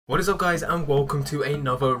What is up guys, and welcome to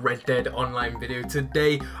another Red Dead Online video.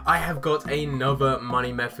 Today I have got another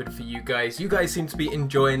money method for you guys. You guys seem to be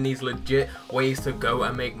enjoying these legit ways to go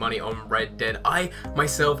and make money on Red Dead. I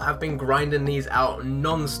myself have been grinding these out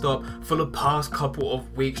non-stop for the past couple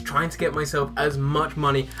of weeks, trying to get myself as much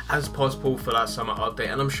money as possible for that summer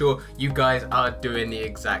update, and I'm sure you guys are doing the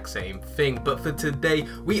exact same thing. But for today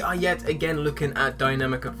we are yet again looking at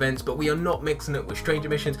dynamic events, but we are not mixing it with stranger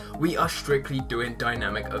missions. We are strictly doing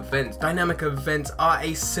dynamic events. Dynamic events are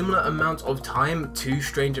a similar amount of time to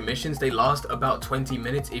stranger missions. They last about 20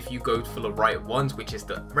 minutes if you go for the right ones, which is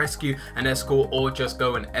the rescue and escort, or just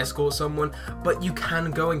go and escort someone. But you can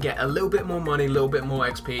go and get a little bit more money, a little bit more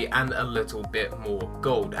XP, and a little bit more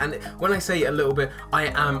gold. And when I say a little bit, I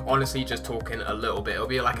am honestly just talking a little bit. It'll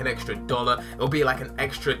be like an extra $1, it'll be like an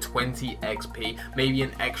extra 20 XP, maybe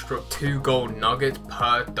an extra 2 gold nuggets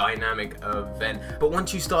per dynamic event. But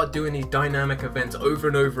once you start doing these dynamic events over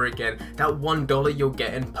and over again, that $1 you're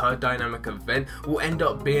getting per dynamic event will end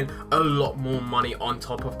up being a lot more money on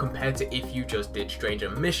top of, compared to if you just did stranger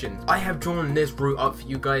missions. I have drawn this route up for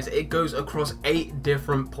you guys. It goes across 8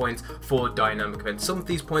 different points for dynamic events. Some of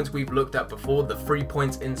these points we've looked at before. The 3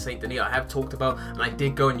 points in Saint Denis I have talked about, and I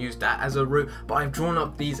did go and use that as a route, but I've drawn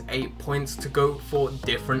up these 8 points to go for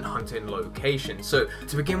different hunting locations. So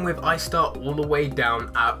to begin with, I start all the way down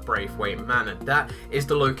at Braithwaite Manor. That is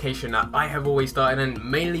the location that I have always started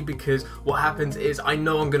in, mainly because what happens is I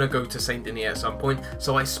know I'm gonna go to Saint Denis at some point,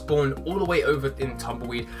 so I spawn all the way over in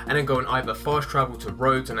Tumbleweed and then go and either fast travel to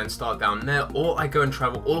Rhodes and then start down there, or I go and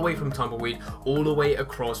travel all the way from Tumbleweed all the way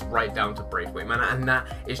across right down to Braithwaite Manor, and that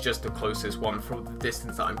is just the closest one for the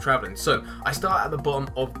distance that I'm traveling. So I start at the bottom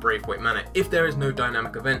of Braithwaite Manor. If there is no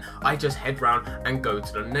dynamic event, I just head round and go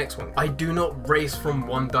to the next one. I do not race from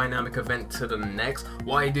one dynamic event to the next.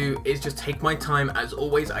 What I do is just take my time. As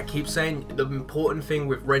always, I keep saying the important thing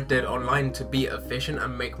with Red Dead Online to be efficient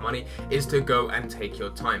and make money is to go and take your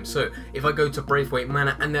time. So if I go to Braithwaite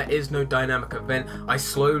Manor and there is no dynamic event, I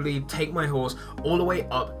slowly take my horse all the way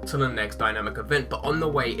up to the next dynamic event. But on the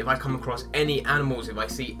way, if I come across any animals, if I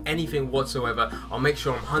see anything whatsoever, I'll make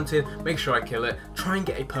sure I'm hunting, make sure I kill it, try and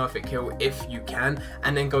get a perfect kill if you can,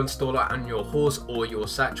 and then go and store that on your horse or your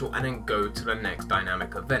satchel and then go to the next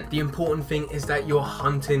dynamic event. The important thing is that you're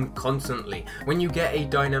hunting constantly. When you get a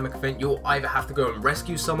dynamic event, you'll either have to go and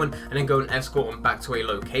rescue someone and then go and escort them back to a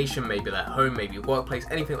location, maybe their home, maybe workplace,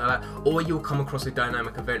 anything like that, or you'll come across a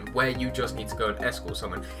dynamic event where you just need to go and escort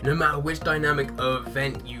someone. No matter which dynamic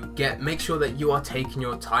event you get, make sure that you are taking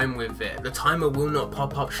your time with it. The timer will not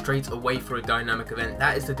pop up straight away for a dynamic event.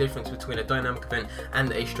 That is the difference between a dynamic event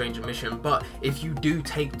and a stranger mission. But if you do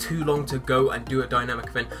take too long to go and do a dynamic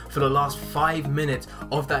event, for the last 5 minutes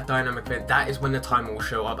of that dynamic event, that is when the timer will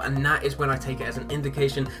show up, and that is when I take it as an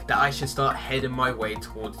indication that I should start heading my way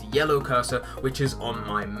towards the yellow cursor, which is on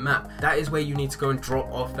my map. That is where you need to go and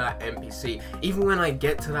drop off that NPC. Even when I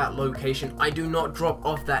get to that location, I do not drop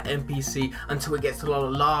off that NPC until it gets to the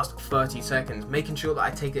last 30 seconds. Making sure that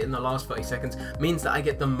I take it in the last 30 seconds means that I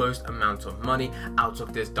get the most amount of money out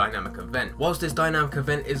of this dynamic event. Whilst this dynamic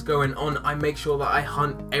event is going on, I make sure that I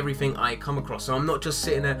hunt everything I come across, so I'm not just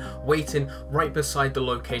sitting there waiting right beside the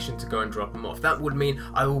location to go and drop them off. That would mean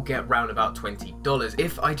I will get round about $20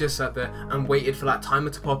 if I just sat there and waited for that timer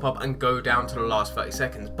to pop up and go down to the last 30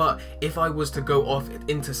 seconds. But if I was to go off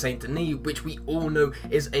into Saint Denis, which we all know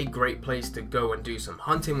is a great place to go and do some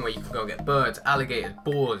hunting, where you can go get birds, alligators,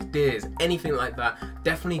 boars, deers, anything like that,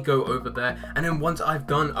 definitely go over there. And then once I've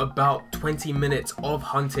done about 20 minutes of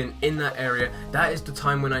hunting in that area, that is the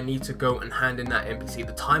time when I need to go and hand in that NPC.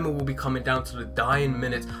 The timer will be coming down to the dying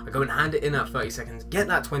minutes. I go and hand it in at 30 seconds, get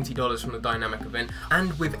that $20 from the dynamic event,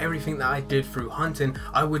 and with everything that I did through hunting,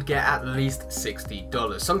 I would get at least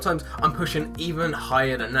 $60. Sometimes I'm pushing even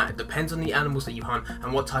higher than that. It depends on the animals that you hunt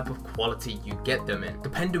and what type of quality you get them in.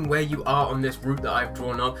 Depending where you are on this route that I've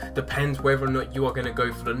drawn up, depends whether or not you are going to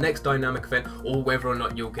go for the next dynamic event or whether or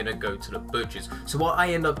not you're going to go to the butchers. So what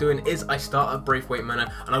I end up doing is I start at Braithwaite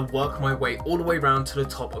Manor and I work my way all the way around to the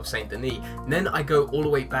top of Saint Denis. Then I go all the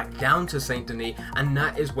way back down to Saint Denis, and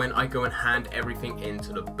that is when I go and hand everything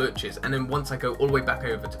into the butchers. And then once I go all the way back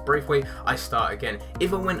over to Braithwaite, I start again.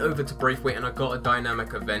 If I went over to Braithwaite and I got a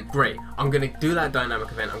dynamic event, great. I'm going to do that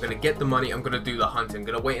dynamic event, I'm going to get the money, I'm going to do the hunting, I'm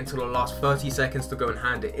going to wait until the last 30 seconds to go and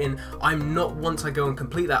hand it in. I'm not, once I go and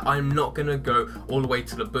complete that, I'm not going to go all the way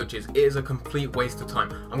to the butchers. It is a complete waste of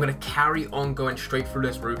time. I'm going to carry on going straight through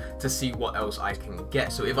this route to see what else I can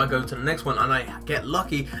get. So if I go to the next one and I get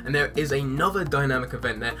lucky and there is another dynamic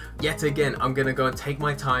event there, yet again, I'm going to go and take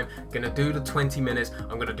my time, going to do the 20 minutes,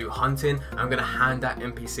 I'm going to do hunting, I'm going to hand that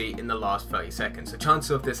NPC in the last 30 seconds. So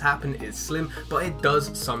chances of this happen is slim, but it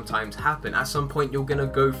does sometimes happen. At some point you're gonna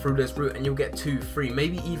go through this route and you'll get 2, 3,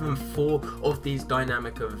 maybe even 4 of these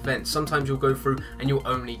dynamic events. Sometimes you'll go through and you'll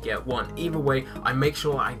only get 1. Either way, I make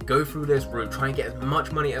sure I go through this route, try and get as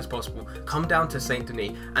much money as possible, come down to Saint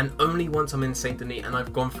Denis, and only once I'm in Saint Denis and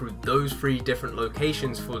I've gone through those 3 different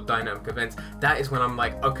locations for dynamic events, that is when I'm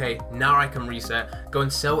like, okay, now I can reset, go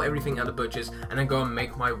and sell everything at the butchers, and then go and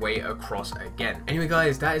make my way across again. Anyway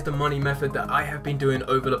guys, that is the money method that I have been doing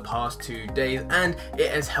over the past 2 days, and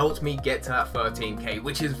it has helped me get to that 13k,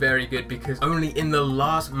 which is very good, because only in the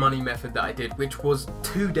last money method that I did, which was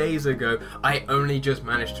 2 days ago, I only just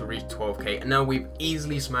managed to reach 12k, and now we've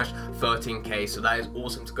easily smashed 13k, so that is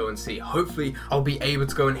awesome to go and see. Hopefully I'll be able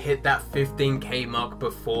to go and hit that 15k mark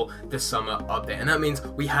before the summer update, and that means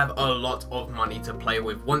we have a lot of money to play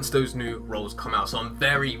with once those new roles come out, so I'm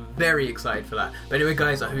very excited for that. But anyway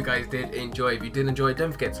guys, I hope you guys did enjoy. If you did enjoy,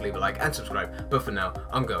 don't forget to leave a like and subscribe, but for now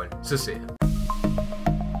I'm going, so see ya.